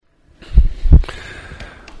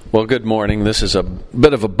Well, good morning. This is a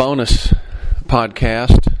bit of a bonus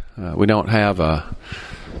podcast. We don't have a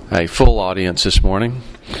full audience this morning,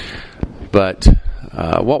 but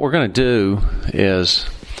what we're going to do is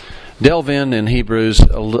delve in Hebrews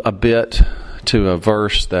a bit to a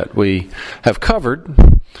verse that we have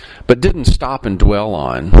covered, but didn't stop and dwell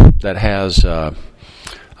on, that has, I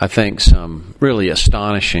think, some really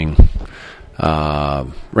astonishing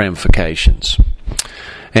ramifications.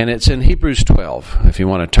 And it's in Hebrews 12, if you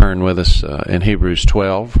want to turn with us in Hebrews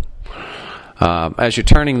 12. As you're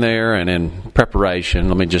turning there and in preparation,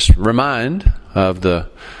 let me just remind of the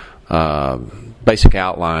basic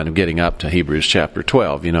outline of getting up to Hebrews chapter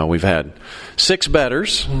 12. You know, we've had 6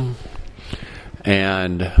 betters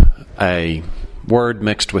and a word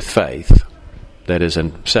mixed with faith that is a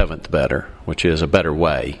 7th better, which is a better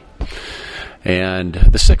way. And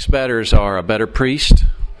the 6 betters are a better priest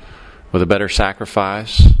with a better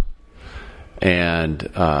sacrifice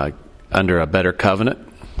and under a better covenant,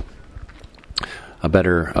 a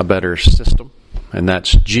better system, and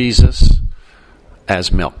that's Jesus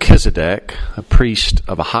as Melchizedek, a priest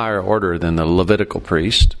of a higher order than the Levitical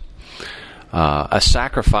priest, a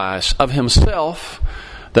sacrifice of himself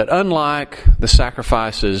that, unlike the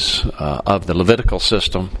sacrifices of the Levitical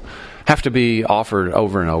system, have to be offered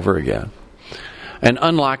over and over again. And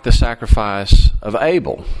unlike the sacrifice of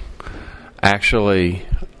Abel, actually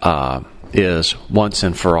is once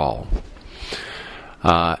and for all.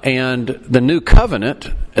 And the new covenant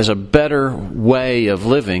is a better way of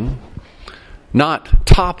living, not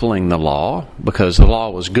toppling the law, because the law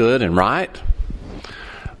was good and right,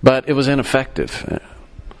 but it was ineffective.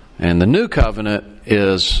 And the new covenant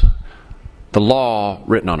is the law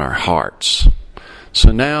written on our hearts.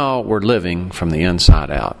 So now we're living from the inside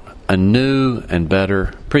out, a new and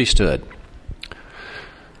better priesthood,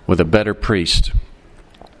 with a better priest.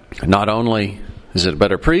 Not only is it a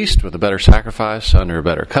better priest with a better sacrifice under a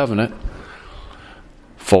better covenant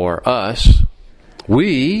for us,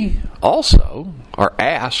 we also are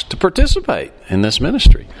asked to participate in this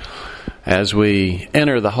ministry as we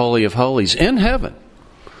enter the Holy of Holies in heaven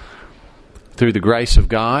through the grace of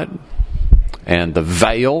God and the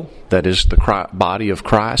veil that is the body of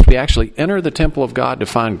Christ. We actually enter the temple of God to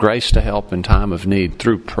find grace to help in time of need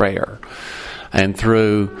through prayer and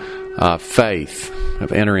through faith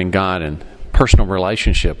of entering God in personal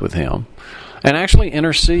relationship with Him, and actually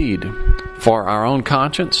intercede for our own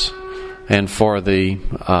conscience and for the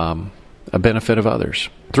benefit of others.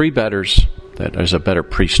 3 betters, that is a better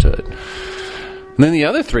priesthood. And then the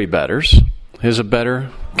other 3 betters is a better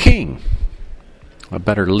king, a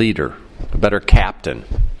better leader, a better captain,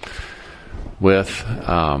 with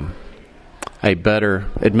a better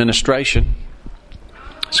administration.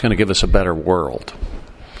 It's going to give us a better world.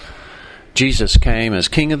 Jesus came as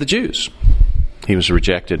King of the Jews. He was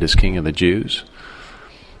rejected as King of the Jews.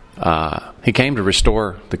 He came to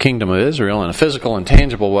restore the kingdom of Israel in a physical and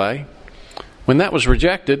tangible way. When that was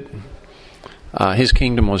rejected, his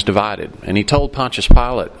kingdom was divided. And he told Pontius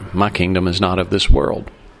Pilate, "My kingdom is not of this world.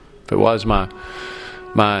 If it was, my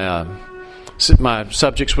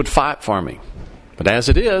subjects would fight for me. But as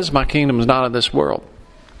it is, my kingdom is not of this world."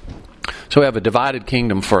 So we have a divided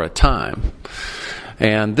kingdom for a time.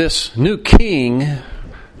 And this new king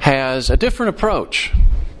has a different approach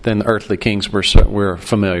than the earthly kings we're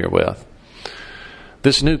familiar with.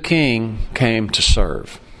 This new king came to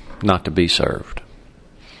serve, not to be served.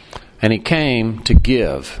 And he came to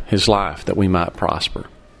give his life that we might prosper.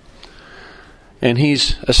 And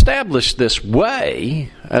he's established this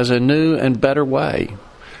way as a new and better way.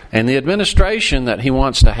 And the administration that he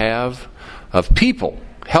wants to have of people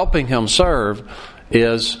helping him serve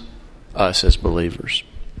is us as believers.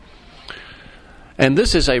 And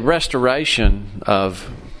this is a restoration of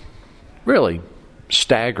really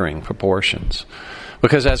staggering proportions.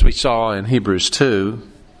 Because as we saw in Hebrews 2,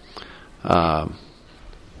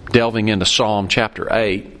 delving into Psalm chapter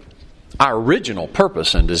 8, our original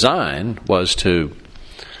purpose and design was to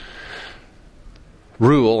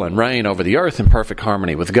rule and reign over the earth in perfect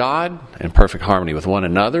harmony with God, in perfect harmony with one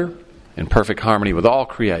another, in perfect harmony with all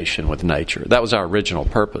creation, with nature. That was our original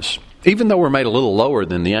purpose, even though we're made a little lower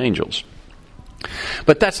than the angels.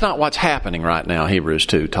 But that's not what's happening right now, Hebrews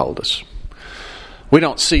 2 told us. We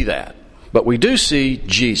don't see that. But we do see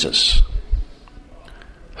Jesus,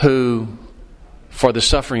 who, for the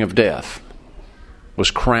suffering of death,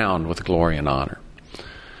 was crowned with glory and honor.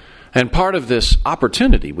 And part of this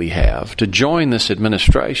opportunity we have to join this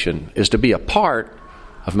administration is to be a part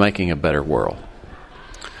of making a better world.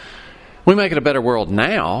 We make it a better world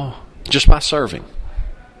now just by serving.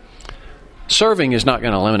 Serving is not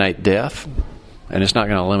going to eliminate death, and it's not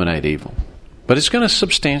going to eliminate evil. but it's going to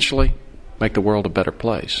substantially make the world a better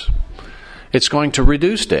place. It's going to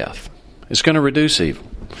reduce death. It's going to reduce evil.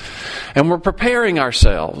 And we're preparing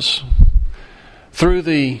ourselves through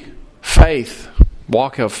the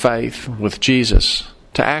walk of faith with Jesus,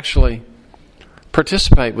 to actually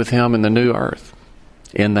participate with Him in the new earth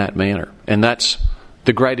in that manner. And that's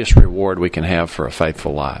the greatest reward we can have for a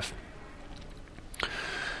faithful life.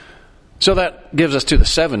 So that gives us to the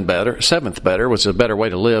seventh better, which is a better way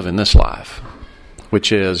to live in this life,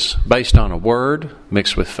 which is based on a word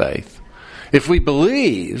mixed with faith. If we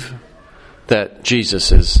believe that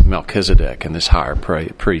Jesus is Melchizedek in this higher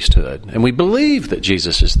priesthood, and we believe that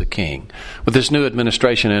Jesus is the King with this new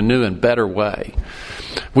administration in a new and better way,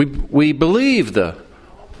 we believe the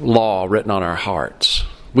law written on our hearts.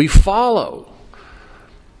 We follow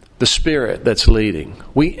the Spirit that's leading.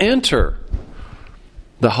 We enter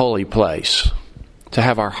the holy place to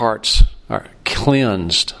have our hearts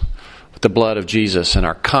cleansed with the blood of Jesus and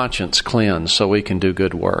our conscience cleansed so we can do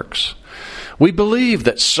good works. We believe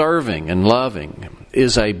that serving and loving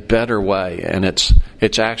is a better way, and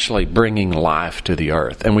it's actually bringing life to the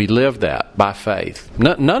earth, and we live that by faith.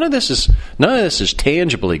 None of this is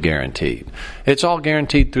tangibly guaranteed. It's all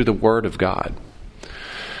guaranteed through the Word of God.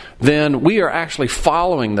 Then we are actually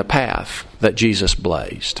following the path that Jesus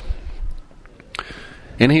blazed.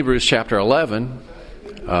 In Hebrews chapter 11,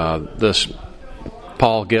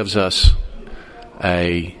 Paul gives us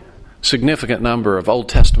a significant number of Old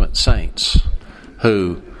Testament saints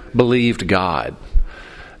who believed God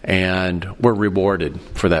and were rewarded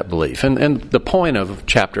for that belief. And the point of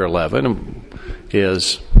chapter 11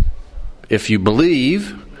 is, if you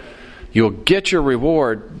believe, you'll get your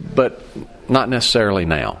reward, but not necessarily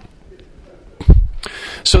now.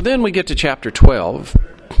 So then we get to chapter 12,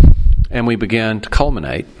 and we begin to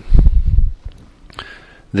culminate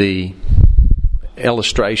the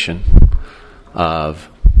illustration of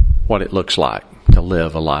what it looks like to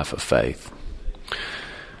live a life of faith.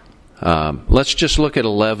 Let's just look at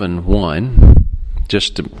 11:1,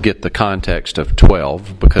 just to get the context of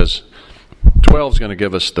 12, because 12 is going to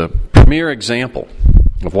give us the premier example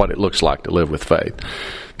of what it looks like to live with faith.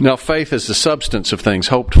 Now, faith is the substance of things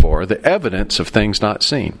hoped for, the evidence of things not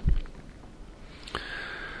seen.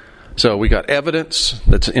 So we got evidence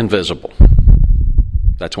that's invisible.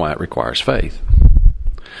 That's why it requires faith.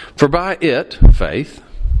 For by it, faith,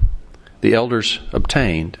 the elders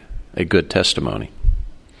obtained a good testimony.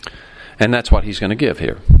 And that's what he's going to give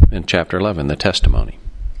here in chapter 11, the testimony.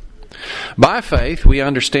 By faith, we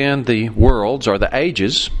understand the worlds, or the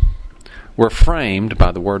ages, were framed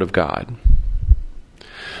by the Word of God,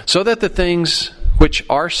 so that the things which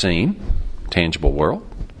are seen, tangible world,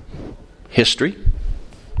 history,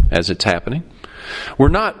 as it's happening, were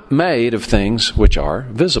not made of things which are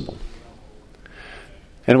visible.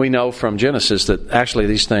 And we know from Genesis that actually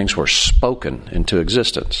these things were spoken into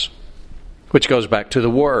existence, which goes back to the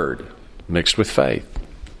Word mixed with faith.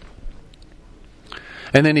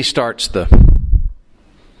 And then he starts the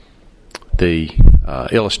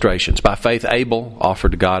illustrations. By faith, Abel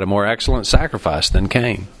offered to God a more excellent sacrifice than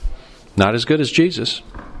Cain, not as good as Jesus,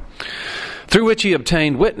 through which he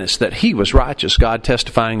obtained witness that he was righteous, God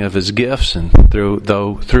testifying of his gifts, and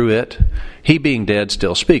through it, he being dead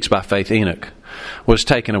still speaks. By faith, Enoch was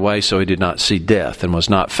taken away so he did not see death, and was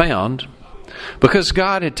not found, because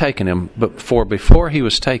God had taken him. But before he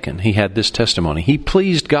was taken, he had this testimony: he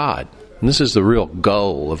pleased God. And this is the real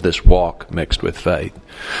goal of this walk mixed with faith.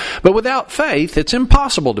 But without faith, it's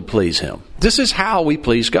impossible to please Him. This is how we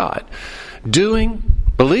please God: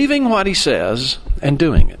 believing what He says, and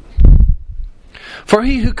doing it. For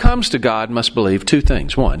he who comes to God must believe two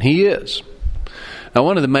things. One, He is. Now,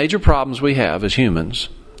 one of the major problems we have as humans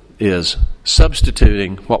is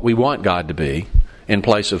substituting what we want God to be in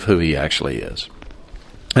place of who He actually is.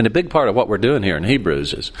 And a big part of what we're doing here in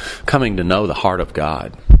Hebrews is coming to know the heart of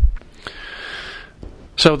God.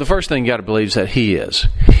 So the first thing you got to believe is that He is.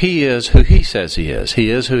 He is who He says He is.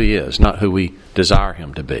 He is who He is, not who we desire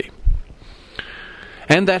Him to be.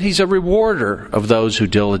 And that He's a rewarder of those who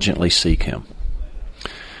diligently seek Him.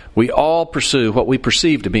 We all pursue what we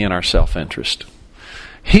perceive to be in our self-interest.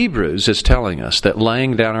 Hebrews is telling us that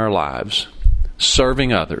laying down our lives,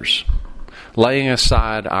 serving others, laying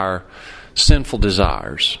aside our sinful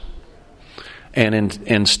desires, and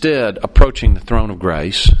instead approaching the throne of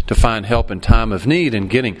grace to find help in time of need and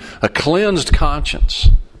getting a cleansed conscience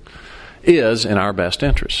is in our best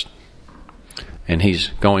interest. And he's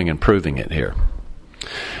going and proving it here.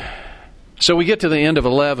 So we get to the end of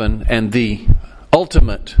 11, and the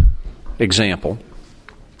ultimate example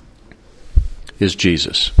is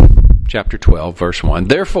Jesus. Chapter 12, verse 1.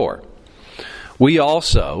 Therefore, we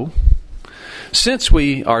also, Since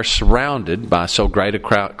we are surrounded by so great a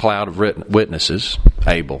cloud of witnesses,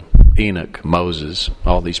 Abel, Enoch, Moses,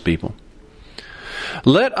 all these people,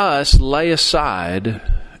 let us lay aside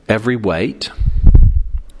every weight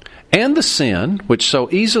and the sin which so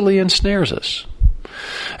easily ensnares us,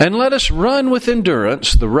 and let us run with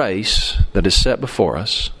endurance the race that is set before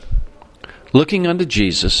us, looking unto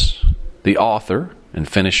Jesus, the author and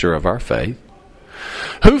finisher of our faith,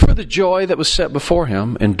 who for the joy that was set before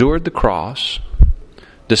him endured the cross,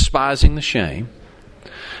 despising the shame,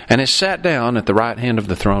 and has sat down at the right hand of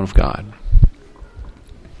the throne of God.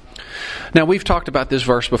 Now, we've talked about this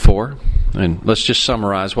verse before, and let's just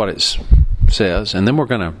summarize what it says, and then we're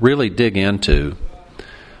going to really dig into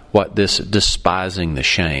what this despising the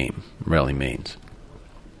shame really means,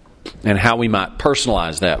 and how we might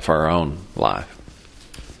personalize that for our own life.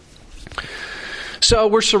 So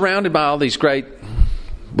we're surrounded by all these great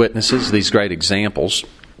witnesses, these great examples.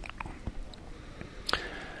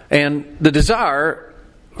 And the desire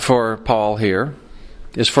for Paul here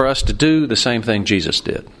is for us to do the same thing Jesus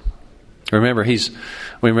did. Remember,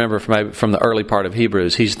 from the early part of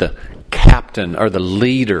Hebrews, he's the captain or the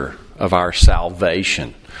leader of our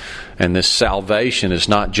salvation. And this salvation is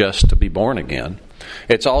not just to be born again.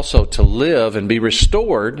 It's also to live and be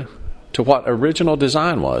restored to what original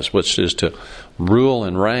design was, which is to rule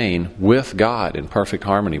and reign with God in perfect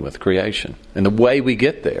harmony with creation. And the way we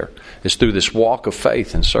get there is through this walk of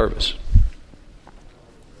faith and service.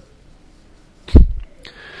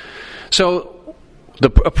 So the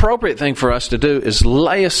appropriate thing for us to do is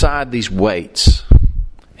lay aside these weights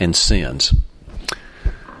and sins.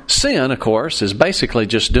 Sin, of course, is basically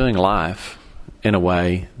just doing life in a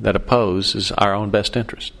way that opposes our own best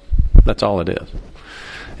interest. That's all it is.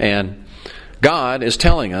 And God is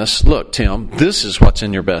telling us, look, Tim, this is what's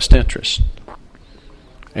in your best interest.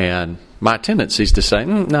 And my tendency is to say,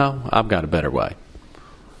 no, I've got a better way.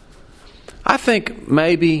 I think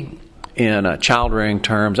maybe in child-rearing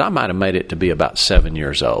terms, I might have made it to be about 7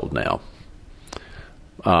 years old now.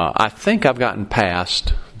 I think I've gotten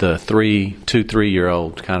past the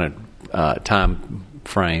 3-year-old kind of time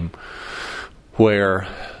frame where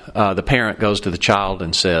the parent goes to the child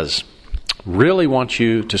and says, really want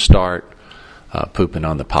you to start pooping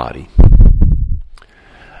on the potty.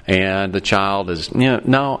 And the child is,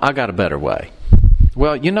 no, I got a better way.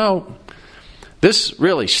 Well, this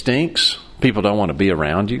really stinks. People don't want to be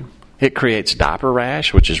around you. It creates diaper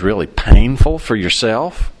rash, which is really painful for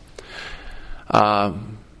yourself.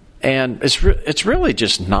 And it's really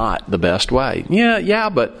just not the best way. Yeah,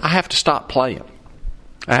 but I have to stop playing.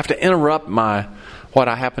 I have to interrupt what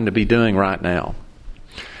I happen to be doing right now.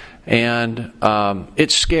 And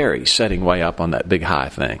it's scary setting way up on that big high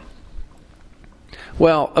thing.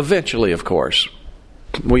 Well, eventually, of course,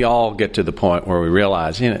 we all get to the point where we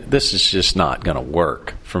realize, this is just not going to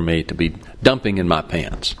work for me to be dumping in my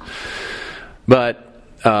pants. But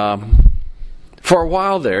for a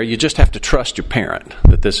while there, you just have to trust your parent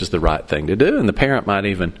that this is the right thing to do. And the parent might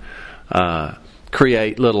even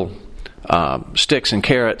create little sticks and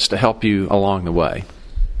carrots to help you along the way.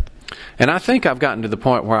 And I think I've gotten to the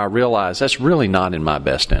point where I realize that's really not in my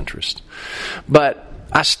best interest. But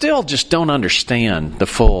I still just don't understand the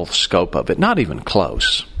full scope of it, not even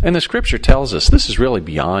close. And the Scripture tells us this is really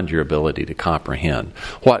beyond your ability to comprehend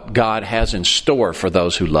what God has in store for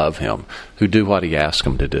those who love Him, who do what He asks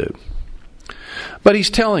them to do. But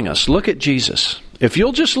He's telling us, look at Jesus. If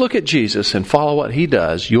you'll just look at Jesus and follow what He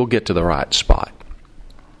does, you'll get to the right spot.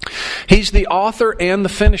 He's the author and the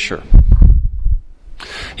finisher.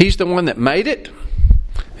 He's the one that made it,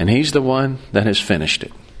 and He's the one that has finished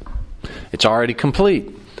it. It's already complete.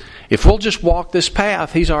 If we'll just walk this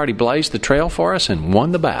path, He's already blazed the trail for us and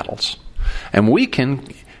won the battles. And we can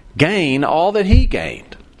gain all that He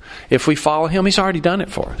gained. If we follow Him, He's already done it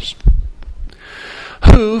for us.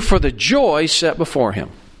 Who, for the joy set before Him.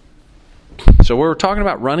 So we're talking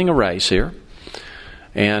about running a race here.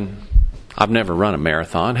 And I've never run a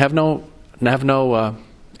marathon. Have no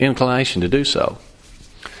inclination to do so.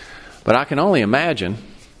 But I can only imagine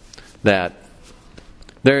that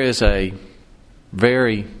there is a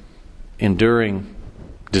very enduring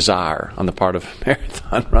desire on the part of a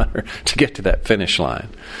marathon runner to get to that finish line.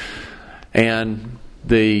 And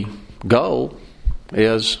the goal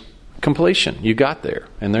is completion. You got there.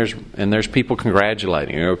 And there's people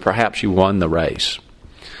congratulating you, or perhaps you won the race.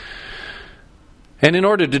 And in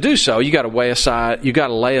order to do so, you got to lay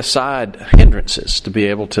aside hindrances to be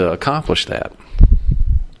able to accomplish that.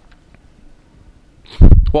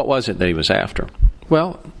 What was it that He was after?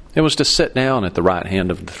 Well, it was to sit down at the right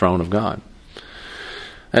hand of the throne of God.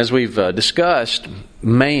 As we've discussed,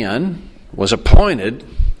 man was appointed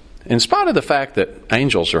In spite of the fact that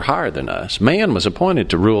angels are higher than us, man was appointed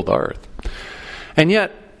to rule the earth. And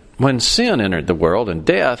yet, when sin entered the world and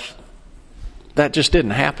death, that just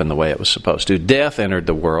didn't happen the way it was supposed to. Death entered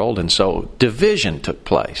the world, and so division took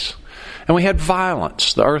place. And we had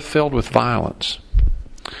violence, the earth filled with violence.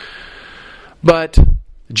 But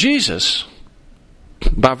Jesus,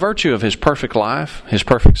 by virtue of his perfect life, his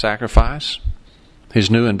perfect sacrifice, his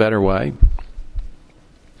new and better way,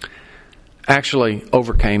 actually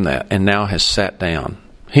overcame that and now has sat down.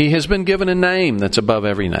 He has been given a name that's above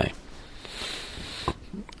every name.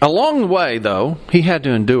 Along the way, though, he had to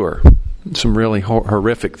endure some really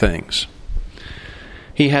horrific things.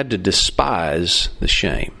 He had to despise the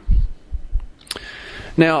shame.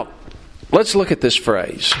 Now, let's look at this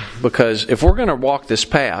phrase, because if we're going to walk this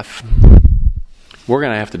path, we're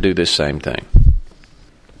going to have to do this same thing.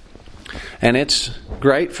 And it's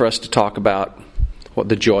great for us to talk about what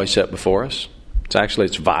the joy set before us.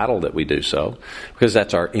 It's vital that we do so, because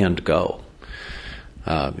that's our end goal.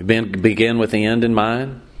 Begin with the end in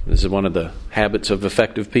mind. This is one of the habits of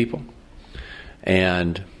effective people.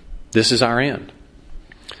 And this is our end.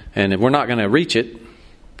 And we're not going to reach it,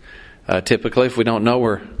 typically, if we don't know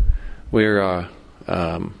we're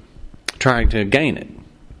trying to gain it.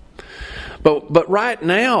 But right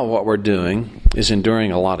now what we're doing is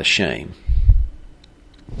enduring a lot of shame.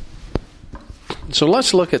 So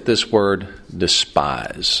let's look at this word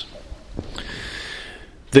despise.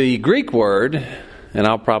 The Greek word, and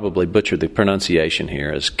I'll probably butcher the pronunciation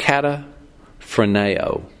here, is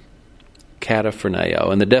kataphroneo.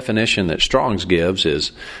 Kataphroneo. And the definition that Strong's gives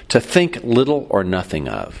is to think little or nothing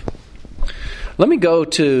of. Let me go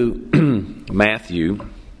to Matthew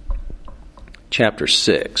chapter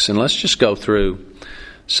 6, and let's just go through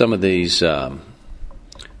some of these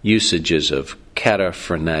usages of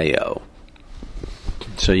kataphroneo,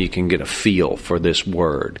 so you can get a feel for this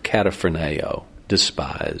word, kataphroneo,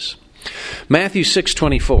 despise. Matthew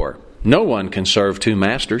 6:24, no one can serve two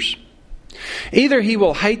masters. Either he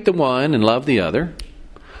will hate the one and love the other,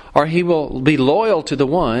 or he will be loyal to the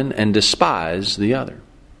one and despise the other.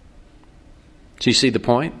 So you see the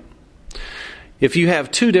point? If you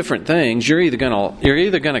have two different things, you're either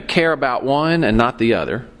going to care about one and not the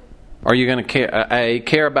other, or you're going to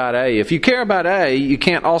care about A. If you care about A, you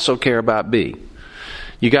can't also care about B.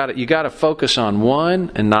 You got to focus on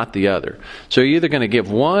one and not the other. So you're either going to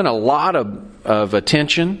give one a lot of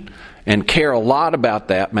attention and care a lot about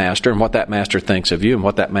that master and what that master thinks of you and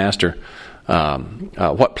what that master,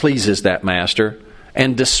 what pleases that master,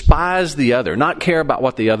 and despise the other, not care about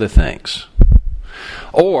what the other thinks.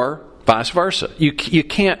 Or vice versa. You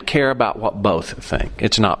can't care about what both think.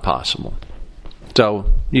 It's not possible. So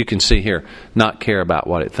you can see here, not care about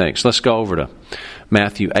what it thinks. Let's go over to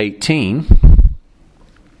Matthew 18.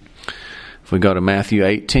 If we go to Matthew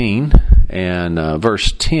 18 and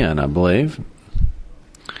verse 10, I believe.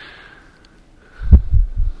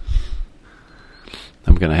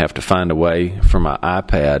 I'm going to have to find a way for my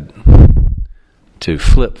iPad to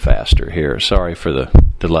flip faster here. Sorry for the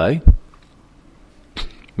delay.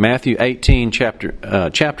 Matthew 18,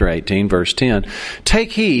 chapter 18, verse 10.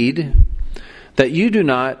 Take heed that you do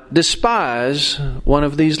not despise one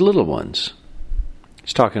of these little ones.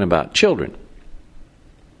 He's talking about children.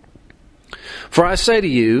 For I say to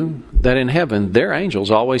you that in heaven their angels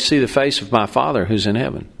always see the face of my Father who's in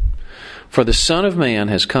heaven. For the Son of Man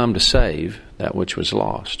has come to save that which was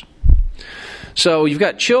lost. So you've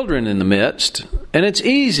got children in the midst, and it's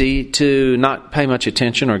easy to not pay much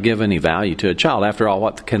attention or give any value to a child. After all,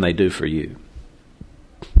 what can they do for you?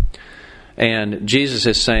 And Jesus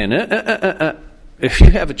is saying, if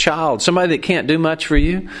you have a child, somebody that can't do much for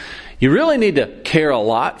you, you really need to care a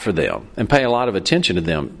lot for them and pay a lot of attention to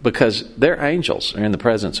them, because their angels are in the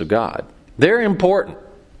presence of God. They're important.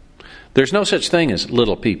 There's no such thing as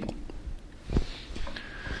little people.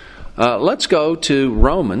 Let's go to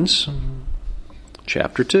Romans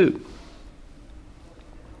chapter 2.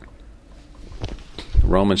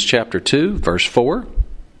 Romans chapter 2, verse 4.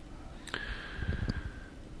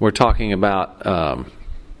 We're talking about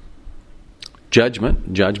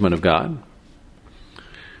judgment of God.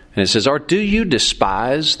 And it says, or do you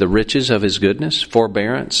despise the riches of His goodness,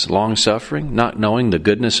 forbearance, long-suffering, not knowing the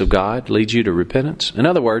goodness of God leads you to repentance? In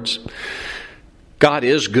other words, God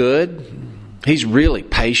is good. He's really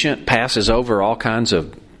patient, passes over all kinds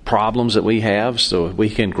of problems that we have so we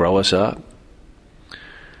can grow us up.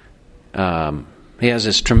 He has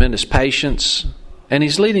this tremendous patience, and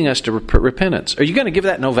He's leading us to repentance. Are you going to give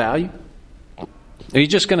that no value? Are you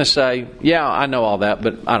just going to say, yeah, I know all that,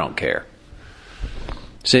 but I don't care?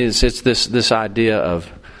 See, it's this idea of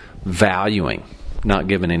valuing. not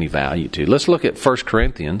given any value to. Let's look at 1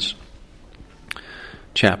 Corinthians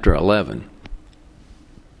chapter 11.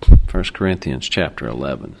 1 Corinthians chapter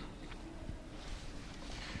 11.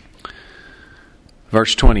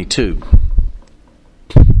 Verse 22.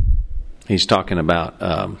 He's talking about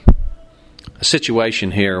a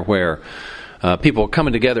situation here where people were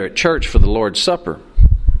coming together at church for the Lord's Supper.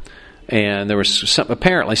 And there was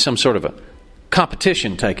apparently some sort of a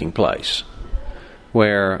competition taking place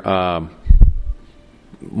where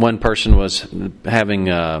one person was having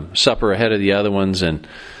supper ahead of the other ones, and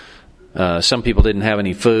some people didn't have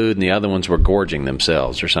any food, and the other ones were gorging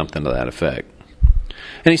themselves or something to that effect.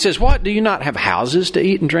 And he says, "What? Do you not have houses to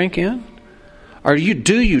eat and drink in? Or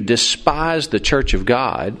do you despise the church of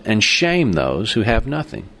God and shame those who have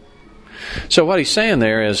nothing?" So what he's saying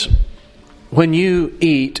there is, when you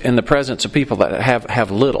eat in the presence of people that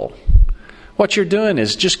have little, what you're doing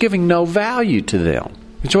is just giving no value to them.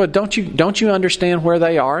 So don't you understand where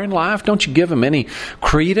they are in life? Don't you give them any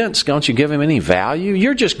credence? Don't you give them any value?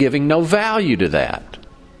 You're just giving no value to that.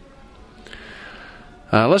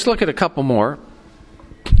 Let's look at a couple more.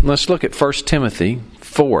 Let's look at 1 Timothy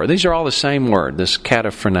 4. These are all the same word, this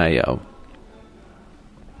kataphroneo.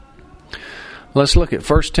 Let's look at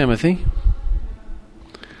 1 Timothy.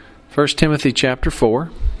 1 Timothy chapter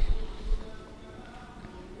 4.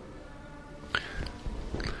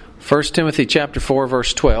 1 Timothy chapter 4,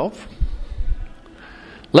 verse 12.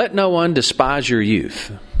 "Let no one despise your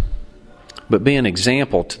youth, but be an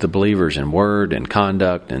example to the believers in word and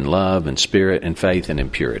conduct and love and spirit and faith and in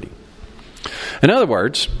purity." In other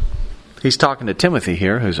words, he's talking to Timothy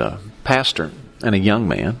here, who's a pastor and a young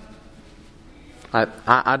man.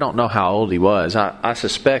 I don't know how old he was. I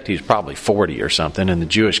suspect he's probably 40 or something. In the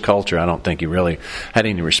Jewish culture, I don't think he really had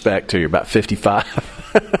any respect till you're about 55.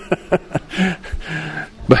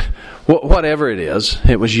 But whatever it is,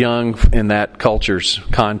 it was young in that culture's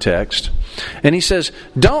context. And he says,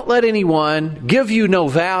 don't let anyone give you no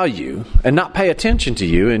value and not pay attention to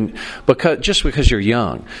you, and just because you're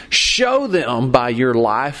young. Show them by your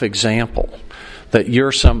life example that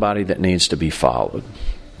you're somebody that needs to be followed.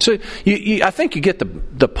 So I think you get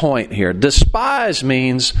the point here. Despise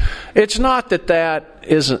means it's not that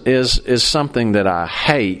is something that I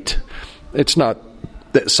hate. It's not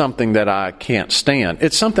that something that I can't stand.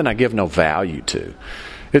 It's something I give no value to.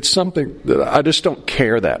 It's something that I just don't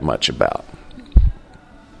care that much about.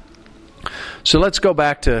 So let's go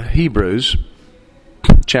back to Hebrews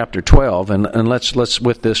chapter 12, and let's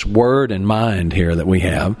with this word in mind here that we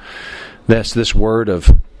have. That's this word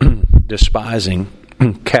of despising,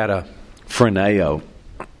 kataphroneo.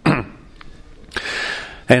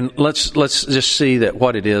 And let's just see that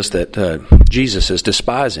what it is that Jesus is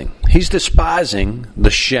despising. He's despising the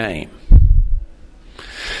shame.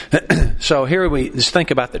 So here we just think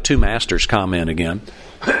about the two masters comment again.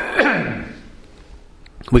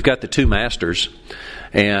 We've got the two masters,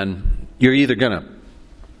 and you're either going to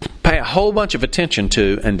pay a whole bunch of attention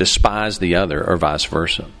to and despise the other, or vice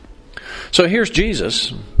versa. So here's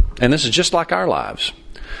Jesus, and this is just like our lives.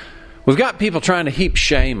 We've got people trying to heap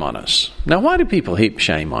shame on us. Now, why do people heap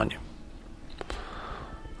shame on you?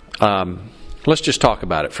 Let's just talk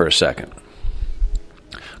about it for a second.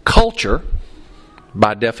 Culture,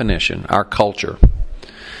 by definition, our culture,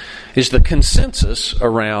 is the consensus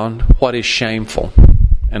around what is shameful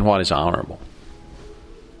and what is honorable.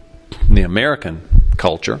 In the American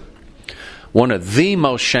culture, one of the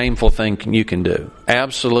most shameful things you can do,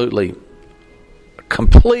 absolutely,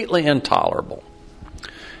 completely intolerable,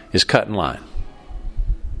 is cut in line.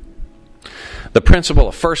 The principle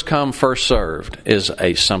of first come, first served is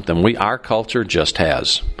something our culture just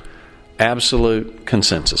has absolute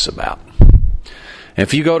consensus about.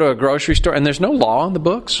 If you go to a grocery store, and there's no law in the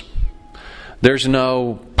books, there's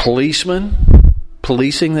no policeman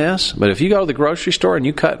policing this, but if you go to the grocery store and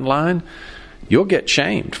you cut in line, you'll get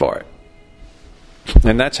shamed for it.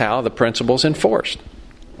 And that's how the principle's enforced.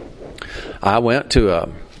 I went to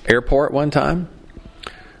an airport one time.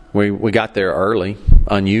 We got there early,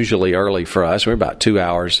 unusually early for us. We were about 2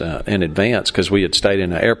 hours in advance because we had stayed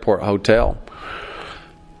in an airport hotel.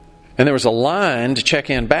 And there was a line to check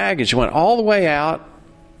in baggage. It went all the way out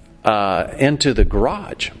into the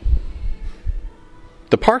garage,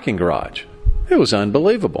 the parking garage. It was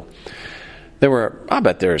unbelievable. I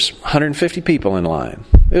bet there's 150 people in line.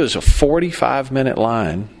 It was a 45-minute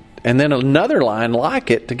line, and then another line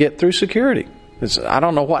like it to get through security. I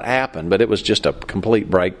don't know what happened, but it was just a complete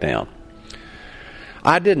breakdown.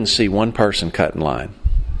 I didn't see one person cut in line.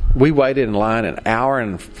 We waited in line an hour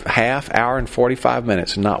and a half, hour and 45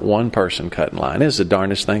 minutes, and not one person cut in line. It was the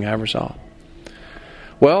darndest thing I ever saw.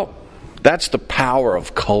 Well, That's the power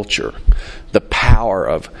of culture, the power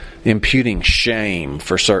of imputing shame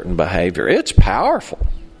for certain behavior. It's powerful.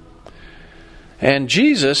 And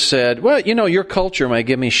Jesus said, well, your culture may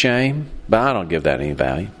give me shame, but I don't give that any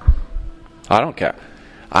value. I don't care.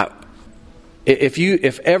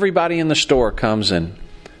 If everybody in the store comes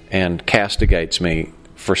and castigates me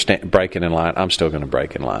for breaking in line, I'm still going to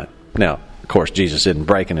break in line. Now, of course, Jesus isn't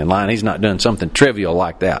breaking in line. He's not doing something trivial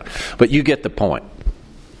like that. But you get the point.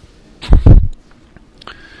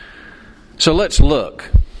 So let's look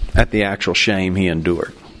at the actual shame he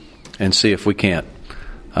endured and see if we can't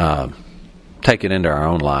take it into our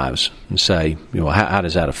own lives and say, how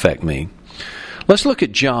does that affect me? Let's look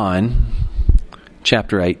at John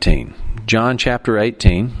chapter 18. John chapter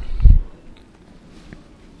 18.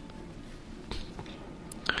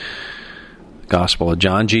 Gospel of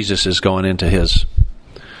John. Jesus is going into his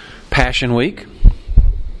Passion Week.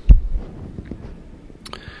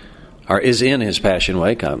 Or is in his Passion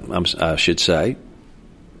Week, I should say.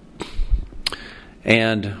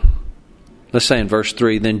 And let's say in verse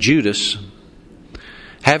 3, then Judas,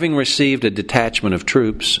 having received a detachment of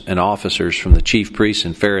troops and officers from the chief priests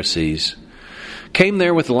and Pharisees, came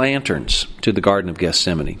there with lanterns to the Garden of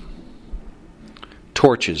Gethsemane,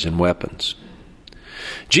 torches and weapons.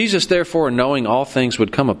 Jesus, therefore, knowing all things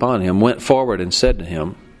would come upon him, went forward and said to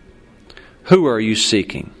him, who are you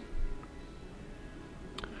seeking?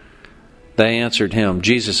 They answered him,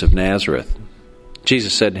 Jesus of Nazareth.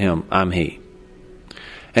 Jesus said to him, I'm he.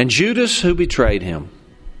 And Judas, who betrayed him,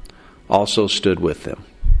 also stood with them.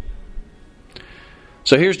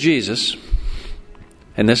 So here's Jesus,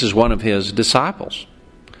 and this is one of his disciples,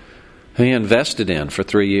 who he invested in for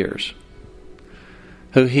 3 years,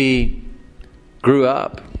 who he grew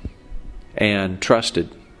up and trusted,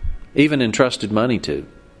 even entrusted money to,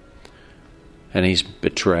 and he's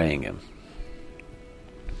betraying him.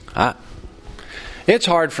 It's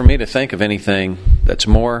hard for me to think of anything that's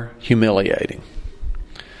more humiliating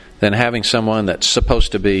than having someone that's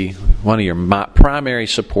supposed to be one of your primary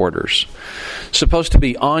supporters, supposed to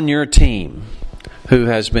be on your team, who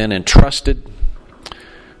has been entrusted,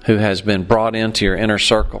 who has been brought into your inner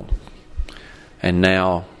circle, and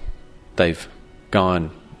now they've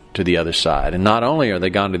gone to the other side. And not only are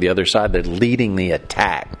they gone to the other side, they're leading the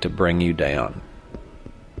attack to bring you down.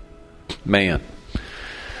 Man,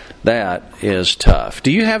 that is tough.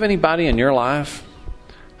 Do you have anybody in your life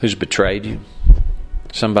who's betrayed you?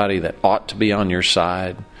 Somebody that ought to be on your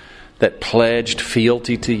side, that pledged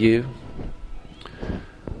fealty to you,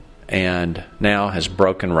 and now has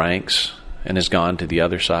broken ranks and has gone to the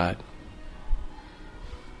other side?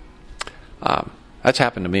 That's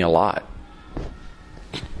happened to me a lot.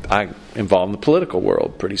 I'm involved in the political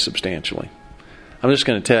world pretty substantially. I'm just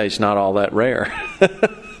going to tell you it's not all that rare.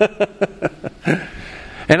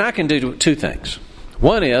 And I can do two things.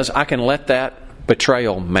 One is I can let that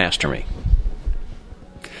betrayal master me.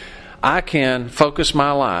 I can focus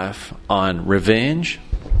my life on revenge.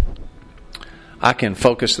 I can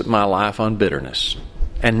focus my life on bitterness.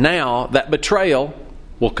 And now that betrayal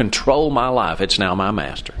will control my life. It's now my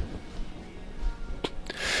master.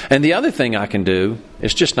 And the other thing I can do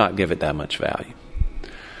is just not give it that much value.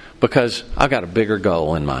 Because I've got a bigger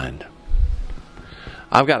goal in mind.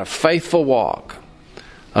 I've got a faithful walk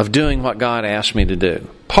of doing what God asked me to do.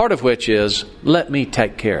 Part of which is, let me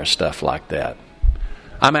take care of stuff like that.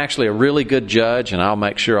 I'm actually a really good judge, and I'll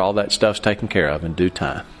make sure all that stuff's taken care of in due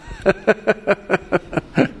time.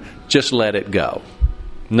 Just let it go.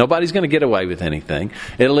 Nobody's going to get away with anything.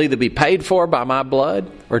 It'll either be paid for by my blood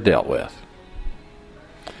or dealt with.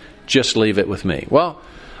 Just leave it with me. Well,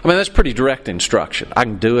 that's pretty direct instruction. I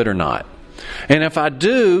can do it or not. And if I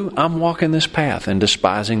do, I'm walking this path and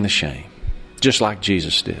despising the shame, just like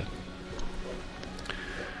Jesus did.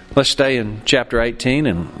 Let's stay in chapter 18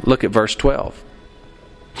 and look at verse 12.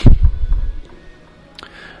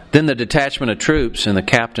 Then the detachment of troops and the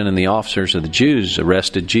captain and the officers of the Jews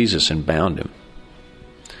arrested Jesus and bound him,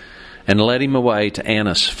 and led him away to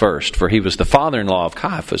Annas first, for he was the father-in-law of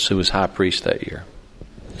Caiaphas, who was high priest that year.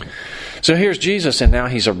 So here's Jesus, and now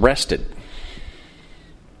he's arrested.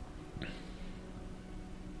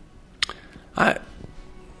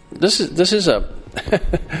 This is a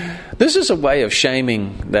this is a way of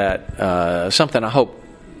shaming that something I hope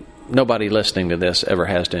nobody listening to this ever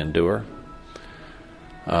has to endure.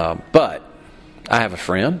 But I have a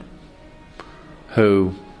friend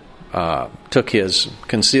who took his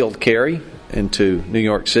concealed carry into New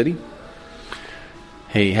York City.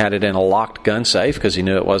 He had it in a locked gun safe because he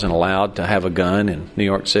knew it wasn't allowed to have a gun in New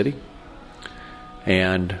York City.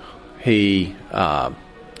 And he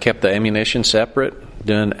kept the ammunition separate,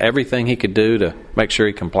 doing everything he could do to make sure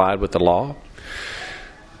he complied with the law.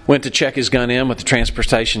 Went to check his gun in with the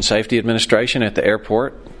Transportation Safety Administration at the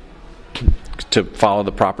airport to follow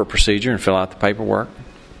the proper procedure and fill out the paperwork.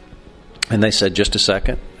 And they said, just a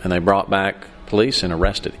second. And they brought back police and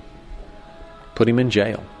arrested him. Put him in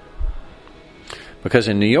jail. Because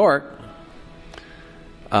in New York,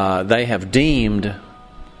 they have deemed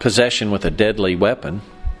possession with a deadly weapon,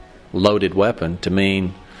 loaded weapon, to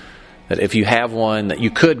mean that if you have one that you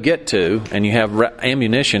could get to and you have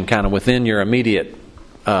ammunition kind of within your immediate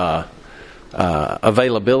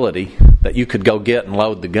availability, that you could go get and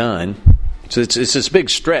load the gun. So it's this big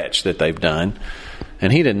stretch that they've done,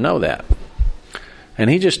 and he didn't know that. And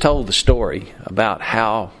he just told the story about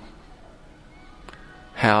how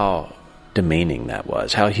demeaning that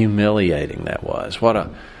was, how humiliating that was.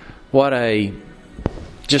 What a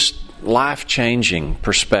just life-changing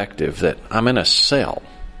perspective that I'm in a cell.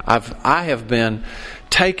 I have been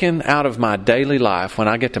taken out of my daily life when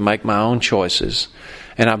I get to make my own choices,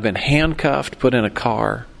 and I've been handcuffed, put in a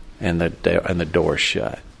car, and the door's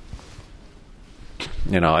shut.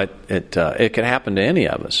 You know, it could happen to any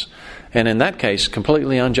of us, and in that case,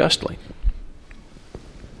 completely unjustly.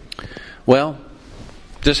 Well,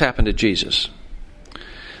 this happened to Jesus.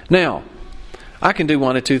 Now, I can do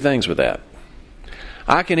one of two things with that.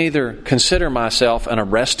 I can either consider myself an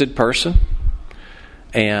arrested person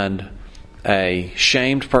and a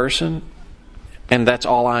shamed person, and that's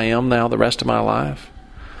all I am now the rest of my life.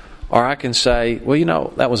 Or I can say, well, you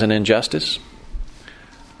know, that was an injustice.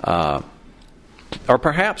 Or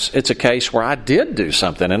perhaps it's a case where I did do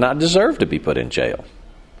something and I deserve to be put in jail.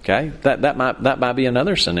 Okay? That might be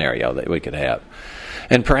another scenario that we could have.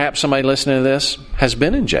 And perhaps somebody listening to this has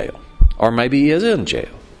been in jail, or maybe is in jail.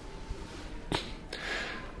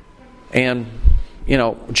 And, you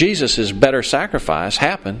know, Jesus' better sacrifice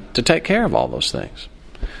happened to take care of all those things.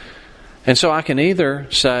 And so I can either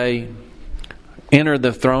say, enter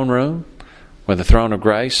the throne room with the throne of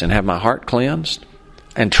grace and have my heart cleansed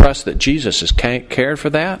and trust that Jesus has cared for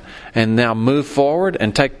that, and now move forward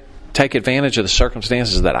and take advantage of the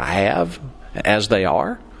circumstances that I have as they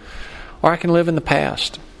are. Or I can live in the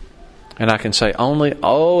past and I can say,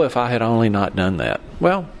 if I had only not done that.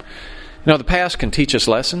 Well, you know, the past can teach us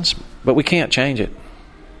lessons, but we can't change it.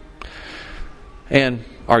 And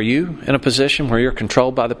are you in a position where you're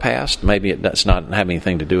controlled by the past? Maybe it does not have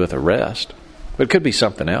anything to do with arrest, but it could be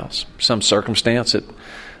something else, some circumstance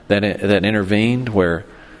that intervened where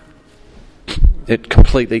it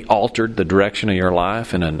completely altered the direction of your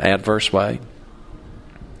life in an adverse way.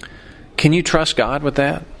 Can you trust God with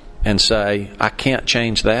that and say, I can't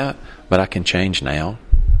change that, but I can change now?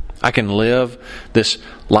 I can live this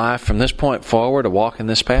life from this point forward, to walk in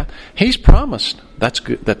this path. He's promised that's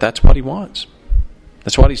good, that's what He wants.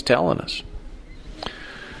 That's what He's telling us.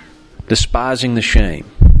 Despising the shame,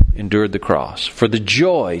 endured the cross for the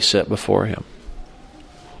joy set before Him.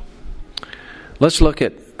 Let's look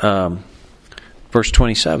at verse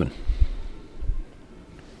 27.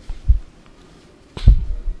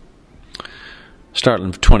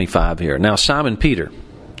 Starting from 25 here. Now Simon Peter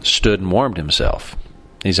stood and warmed himself.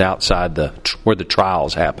 He's outside where the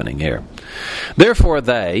trial's happening here. Therefore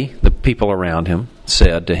they, the people around him,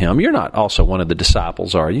 said to him, you're not also one of the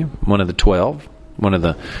disciples, are you? One of the 12? One of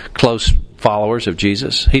the close followers of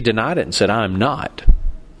Jesus? He denied it and said, I am not.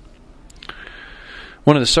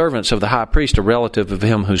 One of the servants of the high priest, a relative of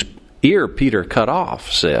him whose ear Peter cut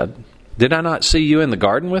off, said, did I not see you in the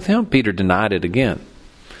garden with him? Peter denied it again.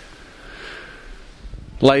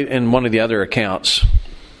 Late in one of the other accounts,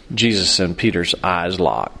 Jesus and Peter's eyes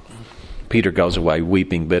lock. Peter goes away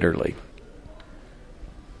weeping bitterly.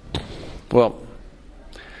 Well,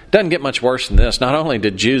 it doesn't get much worse than this. Not only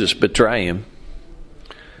did Judas betray him,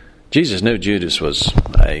 Jesus knew Judas was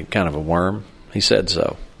a kind of a worm. He said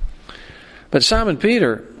so. But Simon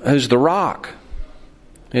Peter, who's the rock,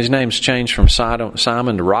 his name's changed from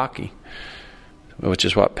Simon to Rocky, which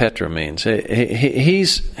is what Petra means.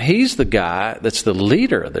 He's the guy that's the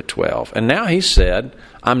leader of the 12. And now he said,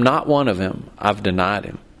 I'm not one of them. I've denied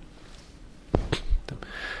him.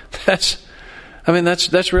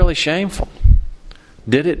 That's really shameful.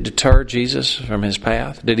 Did it deter Jesus from His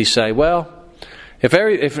path? Did He say, well,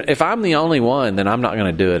 if I'm the only one, then I'm not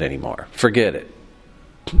going to do it anymore. Forget it.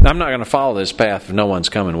 I'm not going to follow this path if no one's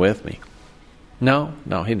coming with me. No,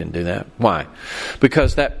 He didn't do that. Why?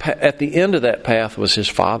 Because at the end of that path was His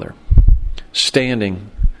Father, standing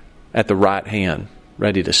at the right hand,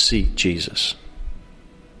 ready to seat Jesus.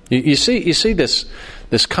 You see this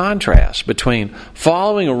contrast between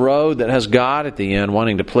following a road that has God at the end,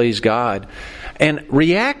 wanting to please God, and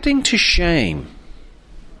reacting to shame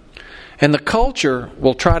And the culture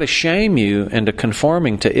will try to shame you into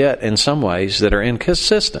conforming to it in some ways that are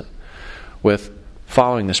inconsistent with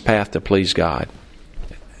following this path to please God.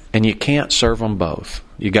 And you can't serve them both.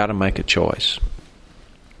 You got to make a choice.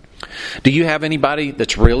 Do you have anybody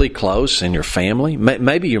that's really close in your family?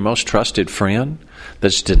 Maybe your most trusted friend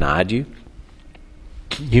that's denied you,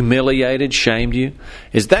 humiliated, shamed you?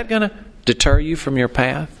 Is that going to deter you from your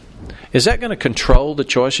path? Is that going to control the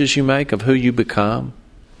choices you make of who you become?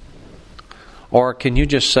 Or can you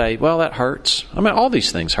just say, well, that hurts? I mean, all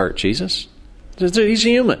these things hurt Jesus. He's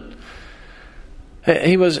human.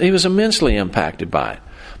 He was immensely impacted by it.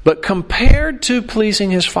 But compared to pleasing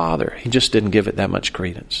his Father, he just didn't give it that much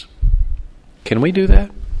credence. Can we do that?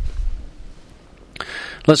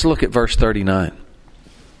 Let's look at verse 39.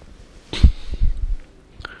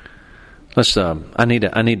 I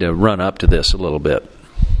need to run up to this a little bit.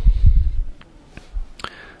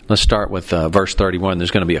 Let's start with verse 31.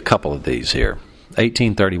 There's going to be a couple of these here.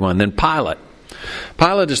 18:31. Then Pilate.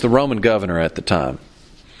 Pilate is the Roman governor at the time.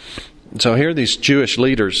 So here are these Jewish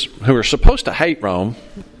leaders who are supposed to hate Rome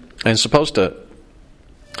and supposed to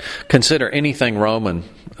consider anything Roman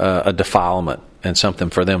a defilement and something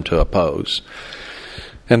for them to oppose.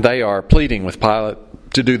 And they are pleading with Pilate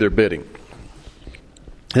to do their bidding.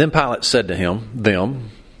 And then Pilate said to them,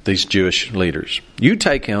 these Jewish leaders, "You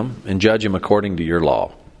take him and judge him according to your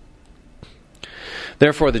law."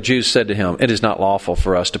 Therefore the Jews said to him, "It is not lawful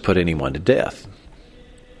for us to put anyone to death,"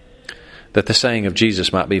 that the saying of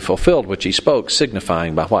Jesus might be fulfilled, which he spoke,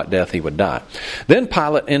 signifying by what death he would die. Then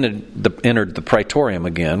Pilate entered the praetorium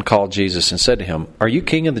again, called Jesus, and said to him, "Are you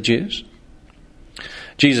king of the Jews?"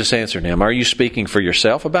 Jesus answered him, "Are you speaking for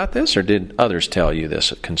yourself about this, or did others tell you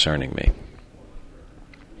this concerning me?"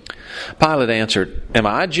 Pilate answered, "Am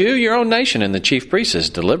I a Jew? Your own nation and the chief priests has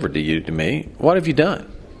delivered to me. What have you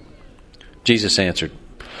done?" Jesus answered,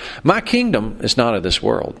 "My kingdom is not of this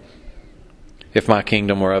world. If my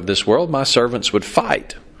kingdom were of this world, my servants would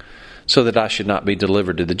fight so that I should not be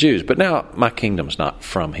delivered to the Jews. But now my kingdom's not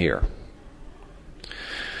from here."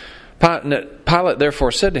 Pilate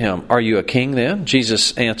therefore said to him, "Are you a king then?"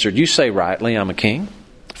 Jesus answered, "You say rightly, I'm a king.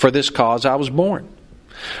 For this cause I was born.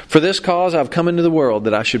 For this cause I've come into the world,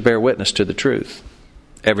 that I should bear witness to the truth.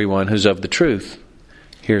 Everyone who's of the truth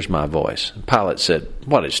hears my voice." And Pilate said,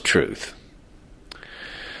 "What is truth?"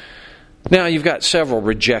 Now you've got several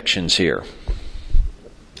rejections here.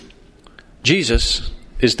 Jesus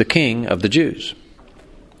is the king of the Jews.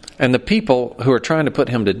 And the people who are trying to put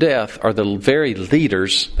him to death are the very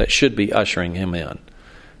leaders that should be ushering him in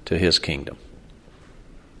to his kingdom.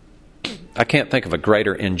 I can't think of a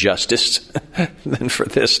greater injustice than for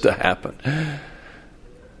this to happen.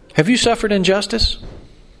 Have you suffered injustice?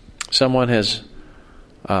 Someone has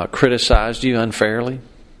criticized you unfairly?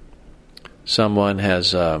 Someone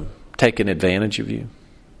has taken advantage of you?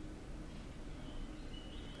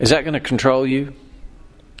 Is that going to control you?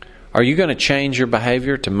 Are you going to change your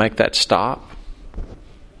behavior to make that stop?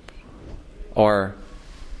 Or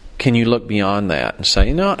can you look beyond that and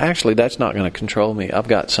say, no, actually that's not going to control me. I've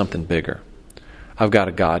got something bigger. I've got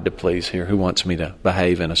a God to please here who wants me to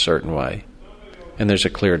behave in a certain way. And there's a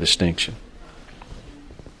clear distinction.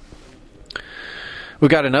 We've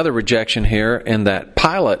got another rejection here in that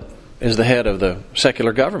Pilate is the head of the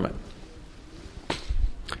secular government.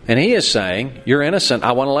 And he is saying, "You're innocent,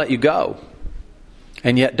 I want to let you go."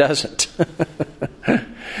 And yet doesn't.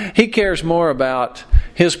 He cares more about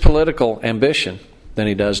his political ambition than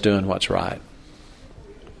he does doing what's right.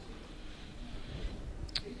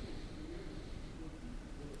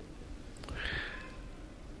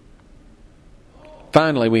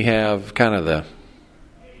 Finally, we have kind of the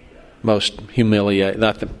most humiliating,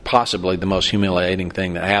 possibly the most humiliating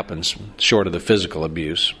thing that happens short of the physical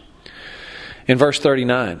abuse. In verse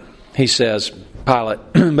 39, he says, Pilate,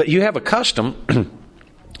 "But you have a custom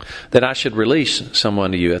that I should release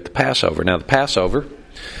someone to you at the Passover." Now, the Passover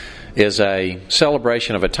is a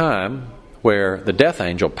celebration of a time where the death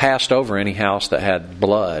angel passed over any house that had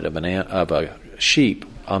blood of a sheep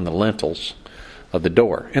on the lintels of the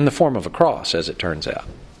door, in the form of a cross, as it turns out.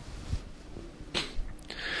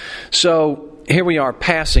 So here we are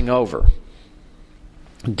passing over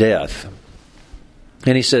death.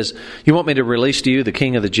 And he says, "You want me to release to you the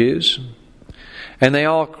King of the Jews?" And they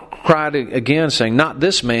all cried again, saying, "Not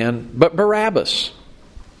this man, but Barabbas."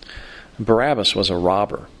 Barabbas was a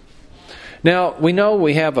robber. Now, we know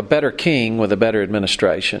we have a better king with a better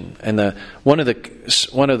administration. And one of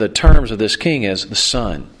the terms of this king is the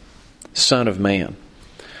Son of Man.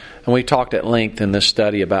 And we talked at length in this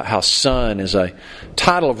study about how son is a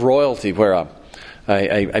title of royalty, where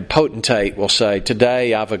a potentate will say,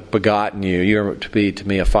 "Today I've begotten you. You're to be to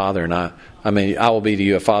me a father, and I will be to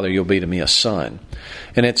you a father. You'll be to me a son."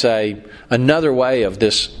 And it's another way of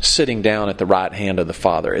this sitting down at the right hand of the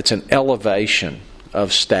Father. It's an elevation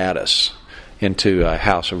of status into a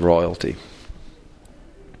house of royalty.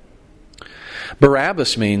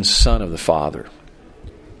 Barabbas means son of the Father.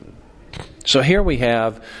 So here we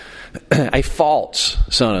have a false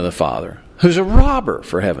son of the Father who's a robber,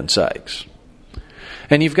 for heaven's sakes.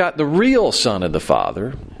 And you've got the real son of the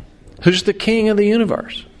Father who's the king of the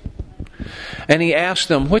universe. And he asks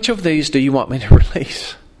them, "Which of these do you want me to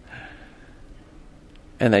release?"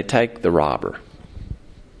 And they take the robber.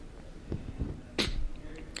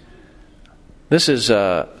 This is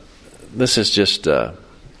just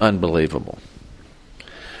unbelievable.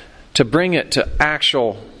 To bring it to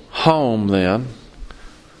actual home then,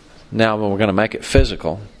 now we're going to make it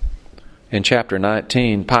physical. In chapter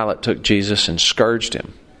 19, Pilate took Jesus and scourged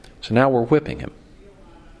him. So now we're whipping him.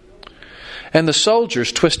 And the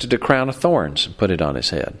soldiers twisted a crown of thorns and put it on his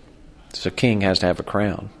head. So a king has to have a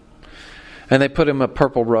crown. And they put him a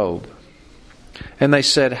purple robe. And they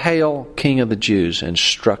said, "Hail, King of the Jews," and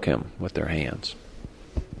struck him with their hands.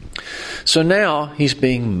 So now he's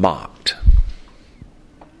being mocked.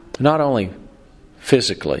 Not only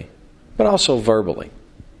physically, but also verbally.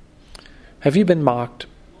 Have you been mocked?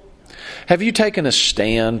 Have you taken a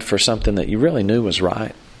stand for something that you really knew was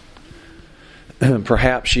right?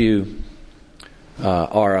 Perhaps you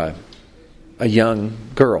are a young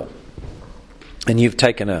girl, and you've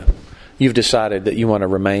decided that you want to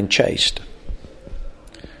remain chaste.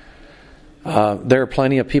 There are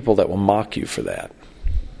plenty of people that will mock you for that.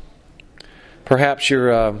 Perhaps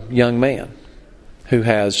you're a young man who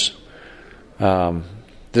has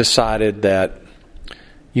decided that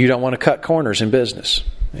you don't want to cut corners in business,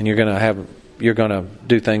 and you're going to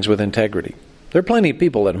do things with integrity. There are plenty of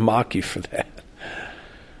people that mock you for that.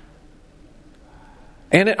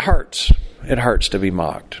 And it hurts. It hurts to be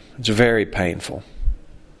mocked. It's very painful.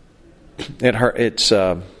 You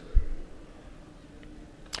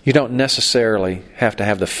don't necessarily have to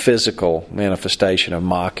have the physical manifestation of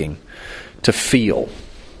mocking to feel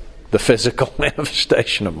the physical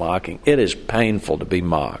manifestation of mocking. It is painful to be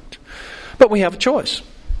mocked. But we have a choice.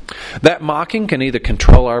 That mocking can either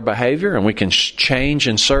control our behavior and we can change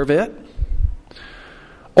and serve it,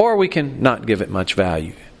 or we can not give it much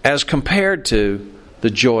value as compared to the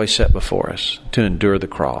joy set before us to endure the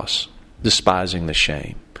cross, despising the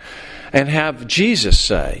shame. And have Jesus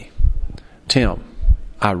say, "Tim,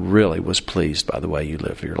 I really was pleased by the way you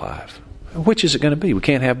lived your life." Which is it going to be? We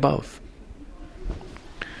can't have both.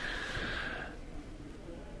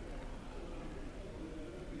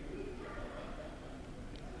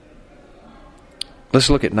 Let's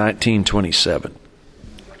look at 19:27.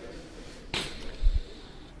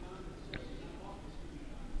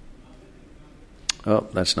 Oh,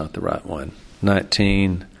 that's not the right one.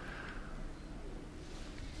 19.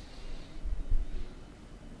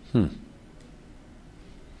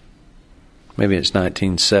 Maybe it's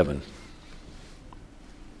 19:7.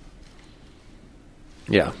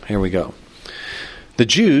 Yeah, here we go. The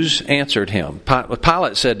Jews answered him.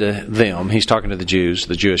 Pilate said to them, he's talking to the Jews,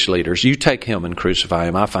 the Jewish leaders, "You take him and crucify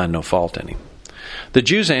him. I find no fault in him." The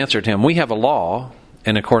Jews answered him, "We have a law,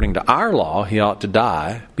 and according to our law, he ought to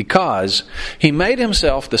die because he made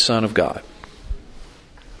himself the Son of God."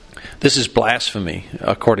 This is blasphemy,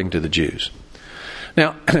 according to the Jews.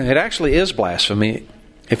 Now, it actually is blasphemy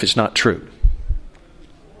if it's not true.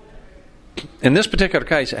 In this particular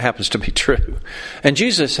case, it happens to be true. And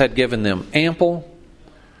Jesus had given them ample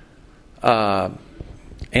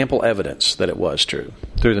evidence that it was true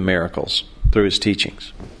through the miracles, through his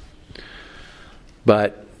teachings.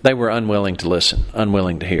 But they were unwilling to listen,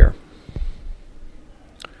 unwilling to hear.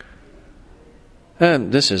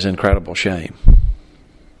 And this is incredible shame.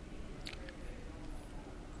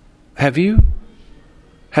 Have you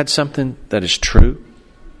had something that is true,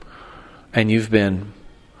 and you have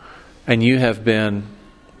been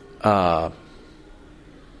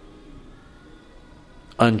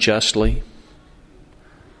unjustly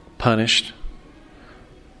punished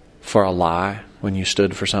for a lie when you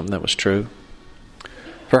stood for something that was true?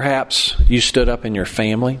 Perhaps you stood up in your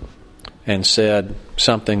family and said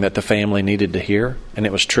something that the family needed to hear, and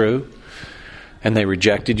it was true, and they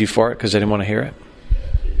rejected you for it because they didn't want to hear it.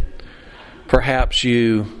 Perhaps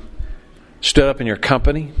you stood up in your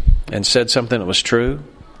company and said something that was true,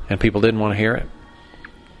 and people didn't want to hear it.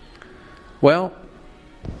 Well,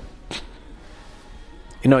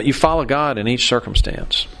 you follow God in each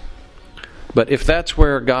circumstance. But if that's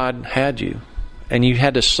where God had you, and you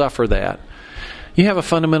had to suffer that, You have a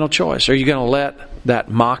fundamental choice. Are you going to let that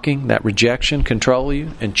mocking, that rejection control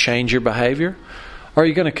you and change your behavior? Or are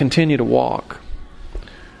you going to continue to walk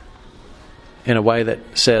in a way that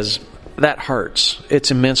says, that hurts.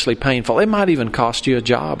 It's immensely painful. It might even cost you a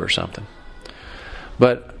job or something.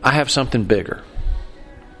 But I have something bigger.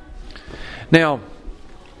 Now,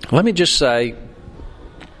 let me just say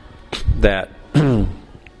that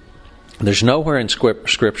there's nowhere in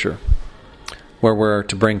Scripture where we're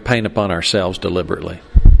to bring pain upon ourselves deliberately.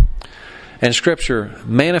 And Scripture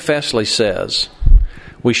manifestly says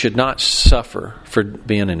we should not suffer for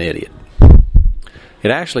being an idiot. It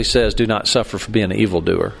actually says do not suffer for being an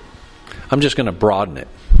evildoer. I'm just going to broaden it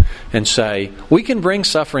and say we can bring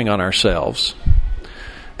suffering on ourselves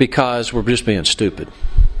because we're just being stupid.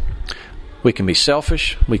 We can be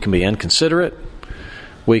selfish. We can be inconsiderate.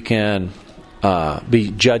 We can be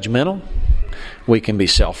judgmental. We can be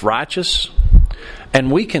self-righteous.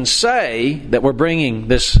 And we can say that we're bringing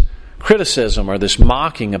this criticism or this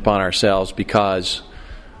mocking upon ourselves because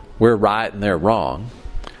we're right and they're wrong,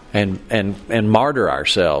 and martyr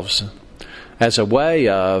ourselves as a way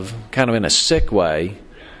of, kind of in a sick way,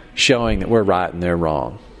 showing that we're right and they're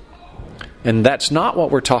wrong. And that's not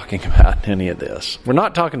what we're talking about in any of this. We're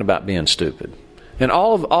not talking about being stupid. And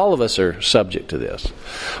all of us are subject to this.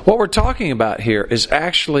 What we're talking about here is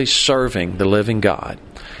actually serving the living God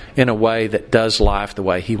in a way that does life the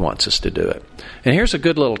way He wants us to do it. And here's a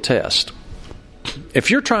good little test.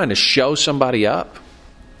 If you're trying to show somebody up,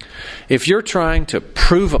 if you're trying to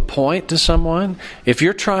prove a point to someone, if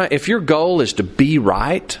your goal is to be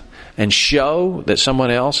right and show that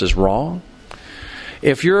someone else is wrong,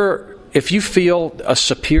 if you feel a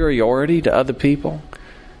superiority to other people,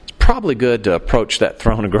 it's probably good to approach that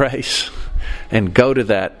throne of grace and go to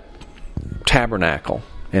that tabernacle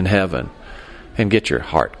in heaven and get your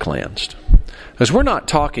heart cleansed. Because we're not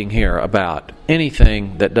talking here about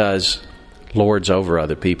anything that does lords over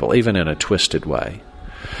other people, even in a twisted way.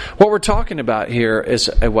 What we're talking about here is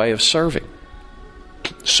a way of serving.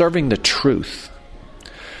 Serving the truth.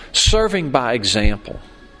 Serving by example.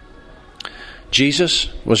 Jesus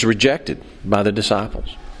was rejected by the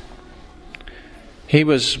disciples. He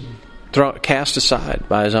was cast aside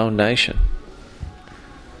by His own nation.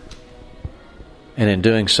 And in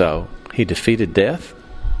doing so, He defeated death.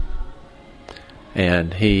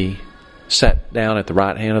 And He sat down at the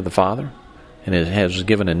right hand of the Father and has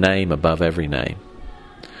given a name above every name.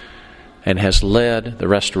 And has led the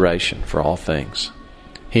restoration for all things.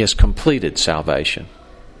 He has completed salvation.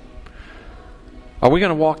 Are we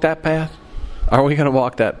going to walk that path? Are we going to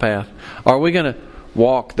walk that path? Are we going to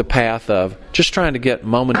walk the path of just trying to get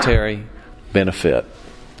momentary benefit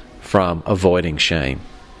from avoiding shame?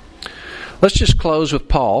 Let's just close with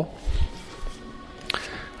Paul.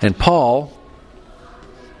 And Paul,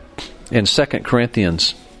 in 2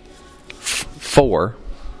 Corinthians 4,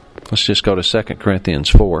 let's just go to 2 Corinthians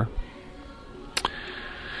 4.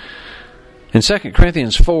 In 2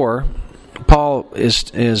 Corinthians 4, Paul or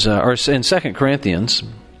in 2 Corinthians,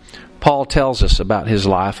 Paul tells us about his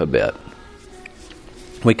life a bit.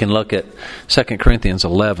 We can look at 2 Corinthians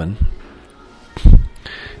 11.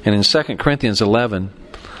 And in 2 Corinthians 11,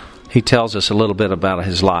 he tells us a little bit about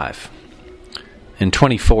his life. In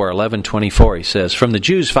 11:24, he says, "From the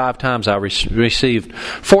Jews 5 times I received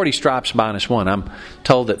 40 stripes minus 1. I'm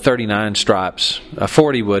told that 39 stripes,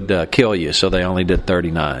 40 would kill you, so they only did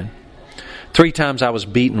 39. 3 times I was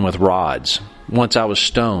beaten with rods. Once I was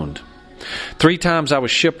stoned. 3 times I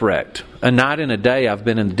was shipwrecked. A night and a day I've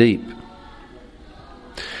been in the deep.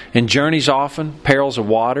 In journeys often, perils of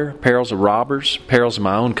water, perils of robbers, perils of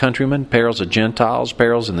my own countrymen, perils of Gentiles,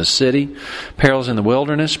 perils in the city, perils in the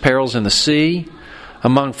wilderness, perils in the sea,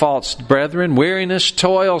 among false brethren, weariness,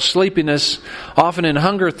 toil, sleepiness, often in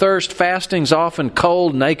hunger, thirst, fastings, often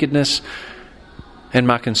cold, nakedness, and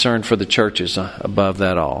my concern for the churches above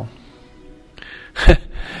that all."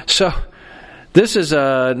 So, this is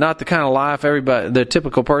not the kind of life the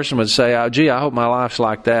typical person would say, "Oh, gee, I hope my life's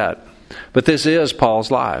like that." But this is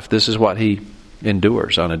Paul's life. This is what he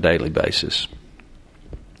endures on a daily basis.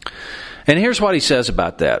 And here's what he says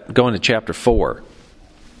about that. Going to chapter 4.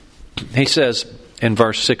 He says in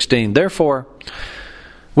verse 16, "Therefore,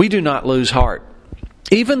 we do not lose heart.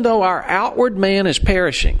 Even though our outward man is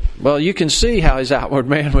perishing." Well, you can see how his outward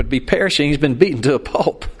man would be perishing. He's been beaten to a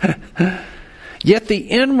pulp. "Yet the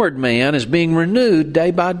inward man is being renewed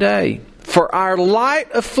day by day. For our light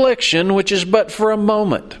affliction, which is but for a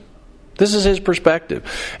moment." This is his perspective.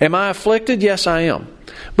 Am I afflicted? Yes, I am.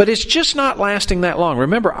 But it's just not lasting that long.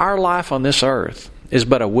 Remember, our life on this earth is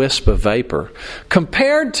but a wisp of vapor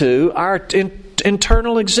compared to our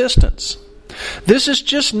internal existence. This is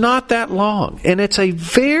just not that long. And it's a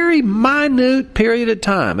very minute period of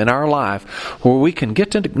time in our life where we can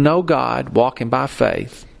get to know God, walking by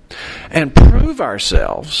faith, and prove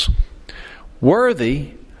ourselves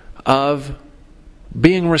worthy of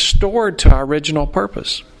being restored to our original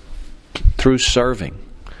purpose through serving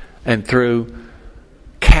and through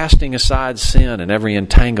casting aside sin and every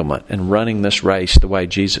entanglement and running this race the way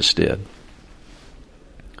Jesus did.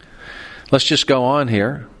 Let's just go on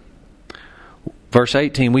here. Verse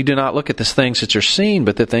 18, we do not look at the things that are seen,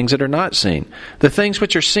 but the things that are not seen. The things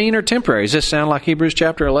which are seen are temporary. Does this sound like Hebrews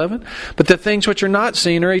chapter 11? But the things which are not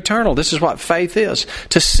seen are eternal. This is what faith is.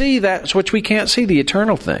 To see that which we can't see, the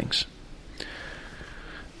eternal things.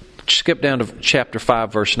 Skip down to chapter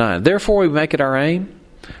 5, verse 9. Therefore we make it our aim,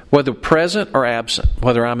 whether present or absent,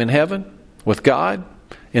 whether I'm in heaven with God,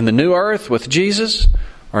 in the new earth with Jesus,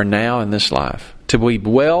 or now in this life, to be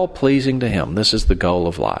well pleasing to Him. This is the goal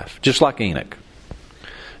of life. Just like Enoch.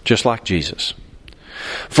 Just like Jesus.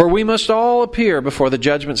 For we must all appear before the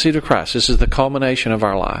judgment seat of Christ. This is the culmination of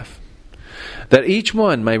our life. That each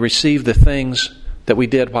one may receive the things that we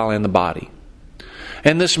did while in the body.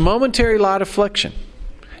 And this momentary light affliction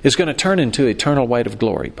is going to turn into eternal weight of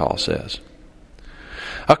glory, Paul says.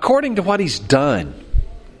 According to what He's done,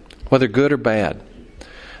 whether good or bad.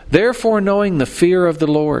 Therefore, knowing the fear of the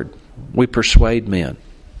Lord, we persuade men.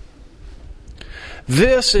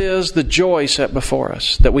 This is the joy set before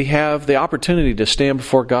us, that we have the opportunity to stand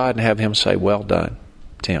before God and have Him say, well done,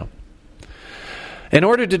 Tim. In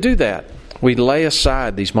order to do that, we lay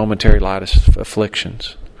aside these momentary light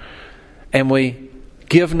afflictions, and we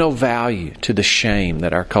give no value to the shame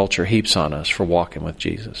that our culture heaps on us for walking with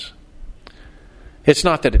Jesus. It's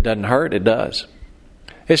not that it doesn't hurt, it does.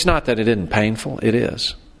 It's not that it isn't painful, it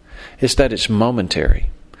is. It's that it's momentary.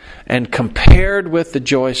 And compared with the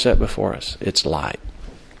joy set before us, it's light.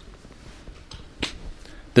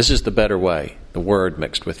 This is the better way, the Word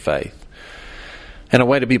mixed with faith. And a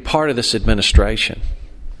way to be part of this administration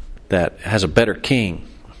that has a better king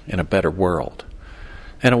in a better world.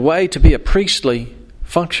 And a way to be a priestly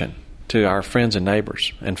function to our friends and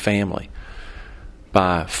neighbors and family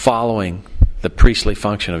by following the priestly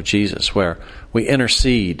function of Jesus, where we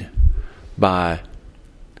intercede by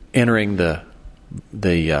entering the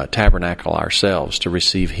tabernacle ourselves to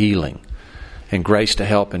receive healing and grace to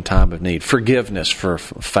help in time of need, forgiveness for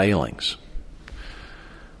failings.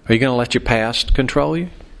 Are you going to let your past control you?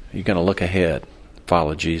 Are you going to look ahead,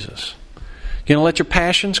 follow Jesus? You going to let your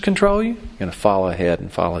passions control you? You're going to follow ahead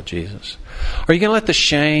and follow Jesus. Are you going to let the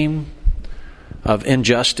shame of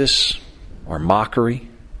injustice or mockery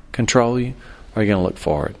control you? Or are you going to look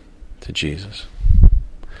forward to Jesus?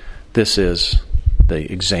 This is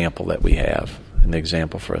the example that we have and the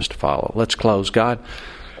example for us to follow. Let's close. God,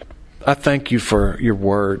 I thank You for Your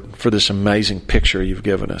Word, for this amazing picture You've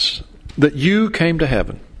given us, that You came to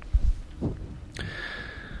heaven.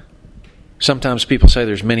 Sometimes people say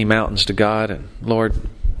there's many mountains to God, and Lord,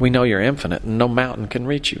 we know You're infinite and no mountain can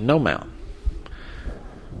reach You, no mountain.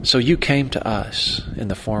 So You came to us in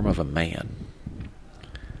the form of a man,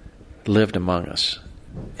 lived among us,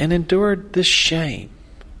 and endured this shame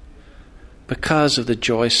because of the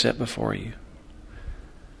joy set before You.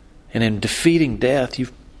 And in defeating death,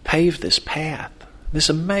 You've paved this path, this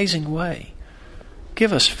amazing way.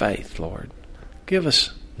 Give us faith, Lord. Give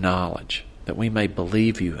us knowledge that we may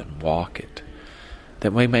believe You and walk it,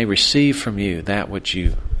 that we may receive from You that which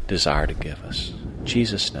You desire to give us. In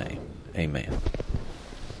Jesus' name, amen.